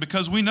reason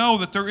because we know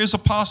that there is a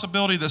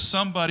possibility that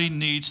somebody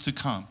needs to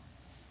come.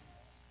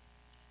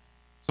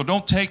 So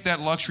don't take that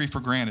luxury for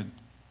granted.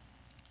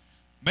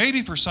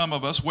 Maybe for some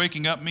of us,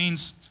 waking up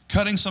means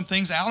cutting some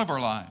things out of our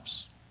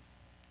lives,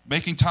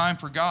 making time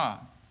for God.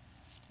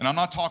 And I'm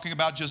not talking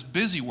about just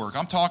busy work.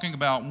 I'm talking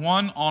about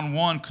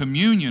one-on-one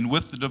communion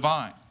with the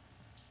divine.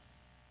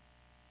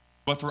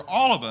 But for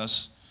all of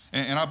us,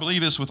 and I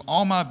believe this with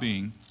all my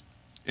being,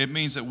 it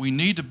means that we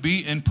need to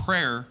be in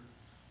prayer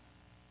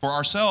for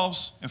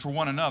ourselves and for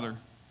one another,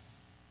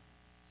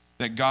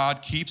 that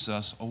God keeps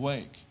us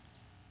awake.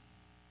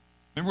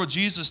 Remember what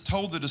Jesus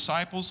told the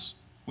disciples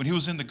when he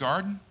was in the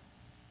garden?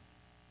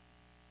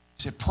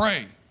 He said,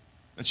 pray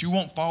that you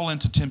won't fall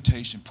into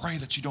temptation. Pray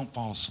that you don't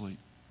fall asleep.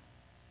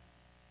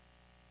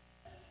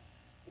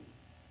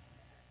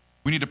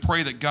 We need to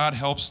pray that God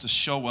helps to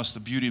show us the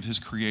beauty of his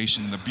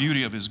creation and the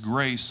beauty of his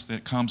grace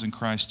that comes in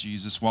Christ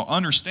Jesus, while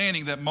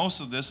understanding that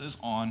most of this is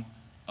on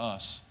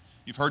us.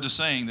 You've heard the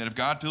saying that if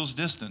God feels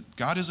distant,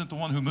 God isn't the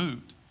one who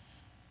moved.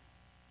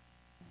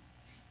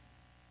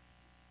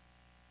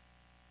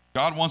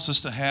 God wants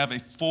us to have a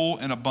full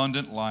and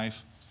abundant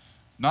life,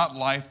 not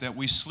life that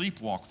we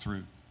sleepwalk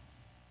through.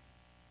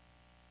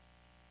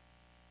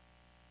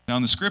 Now,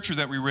 in the scripture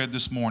that we read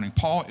this morning,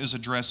 Paul is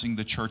addressing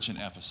the church in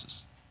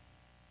Ephesus.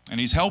 And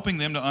he's helping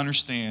them to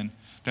understand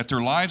that their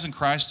lives in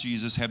Christ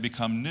Jesus have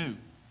become new.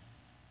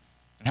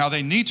 And how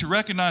they need to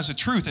recognize the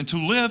truth and to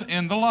live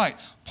in the light.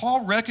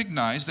 Paul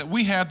recognized that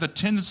we have this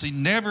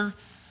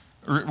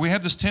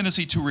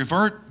tendency to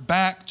revert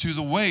back to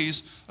the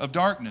ways of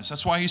darkness.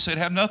 That's why he said,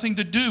 have nothing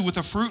to do with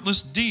the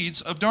fruitless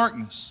deeds of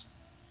darkness.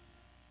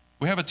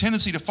 We have a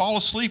tendency to fall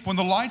asleep when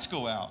the lights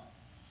go out,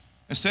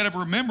 instead of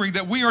remembering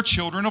that we are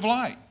children of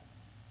light.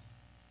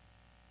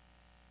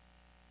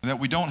 And that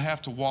we don't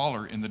have to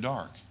waller in the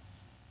dark.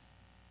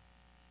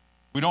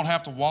 We don't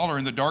have to waller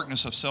in the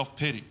darkness of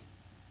self-pity,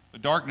 the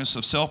darkness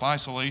of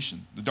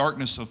self-isolation, the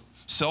darkness of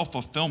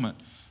self-fulfillment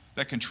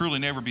that can truly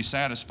never be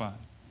satisfied.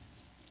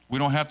 We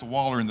don't have to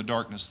waller in the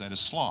darkness that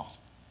is sloth.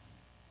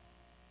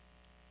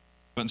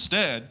 But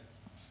instead,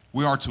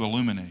 we are to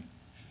illuminate.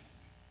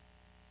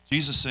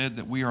 Jesus said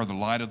that we are the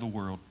light of the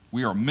world.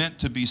 We are meant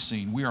to be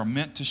seen. We are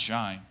meant to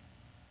shine.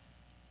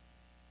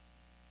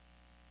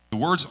 The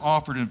words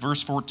offered in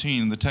verse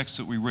 14 in the text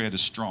that we read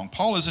is strong.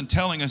 Paul isn't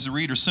telling his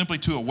readers simply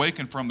to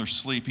awaken from their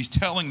sleep. He's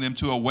telling them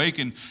to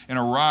awaken and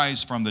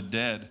arise from the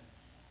dead.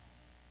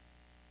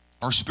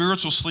 Our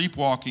spiritual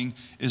sleepwalking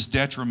is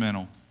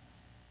detrimental.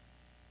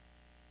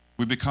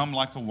 We become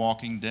like the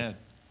walking dead.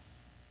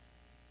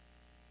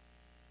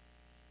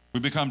 We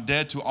become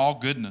dead to all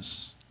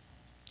goodness.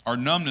 Our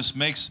numbness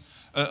makes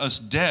us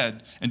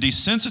dead and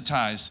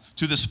desensitized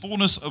to this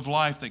fullness of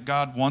life that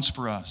God wants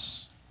for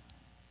us.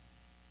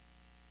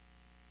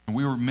 And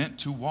we were meant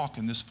to walk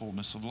in this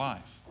fullness of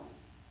life.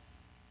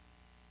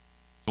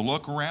 So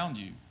look around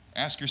you.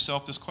 Ask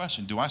yourself this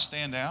question. Do I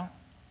stand out?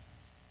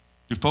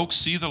 Do folks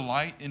see the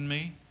light in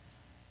me?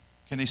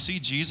 Can they see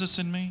Jesus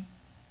in me?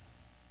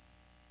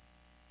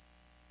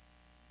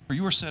 For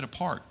you are set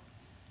apart.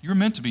 You're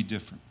meant to be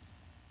different.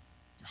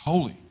 You're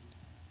holy.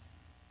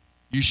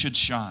 You should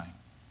shine.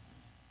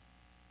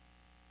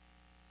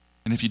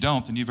 And if you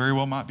don't, then you very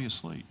well might be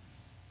asleep.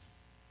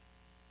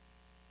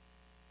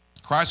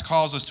 Christ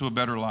calls us to a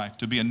better life,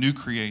 to be a new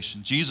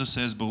creation. Jesus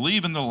says,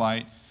 believe in the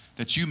light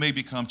that you may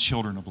become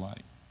children of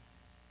light.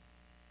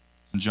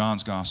 It's in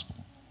John's gospel.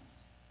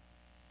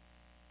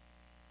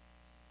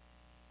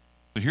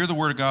 So hear the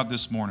word of God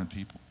this morning,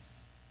 people.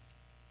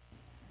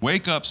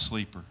 Wake up,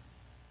 sleeper.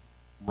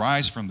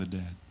 Rise from the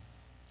dead,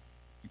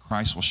 and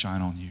Christ will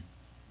shine on you.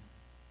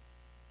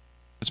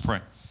 Let's pray.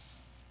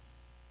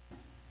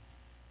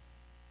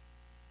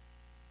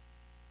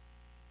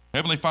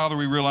 Heavenly Father,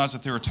 we realize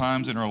that there are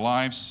times in our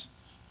lives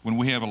when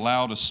we have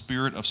allowed a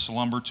spirit of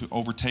slumber to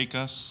overtake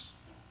us.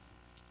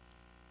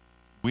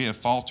 We have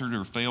faltered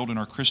or failed in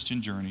our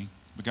Christian journey.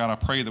 But God, I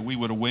pray that we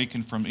would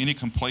awaken from any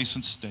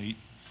complacent state,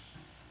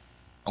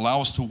 allow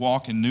us to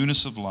walk in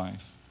newness of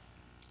life,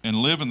 and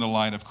live in the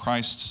light of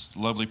Christ's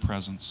lovely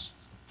presence.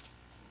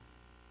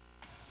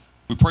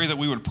 We pray that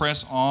we would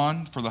press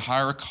on for the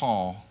higher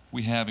call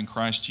we have in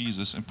Christ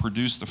Jesus and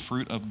produce the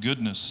fruit of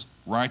goodness,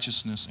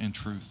 righteousness, and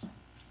truth.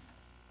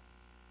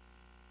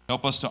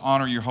 Help us to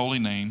honor your holy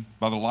name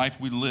by the life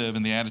we live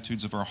and the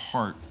attitudes of our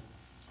heart.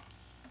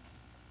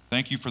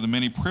 Thank you for the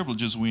many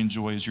privileges we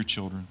enjoy as your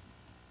children.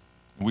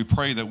 And we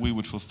pray that we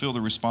would fulfill the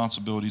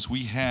responsibilities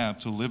we have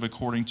to live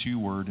according to your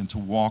word and to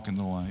walk in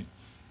the light.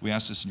 We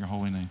ask this in your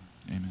holy name.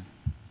 Amen.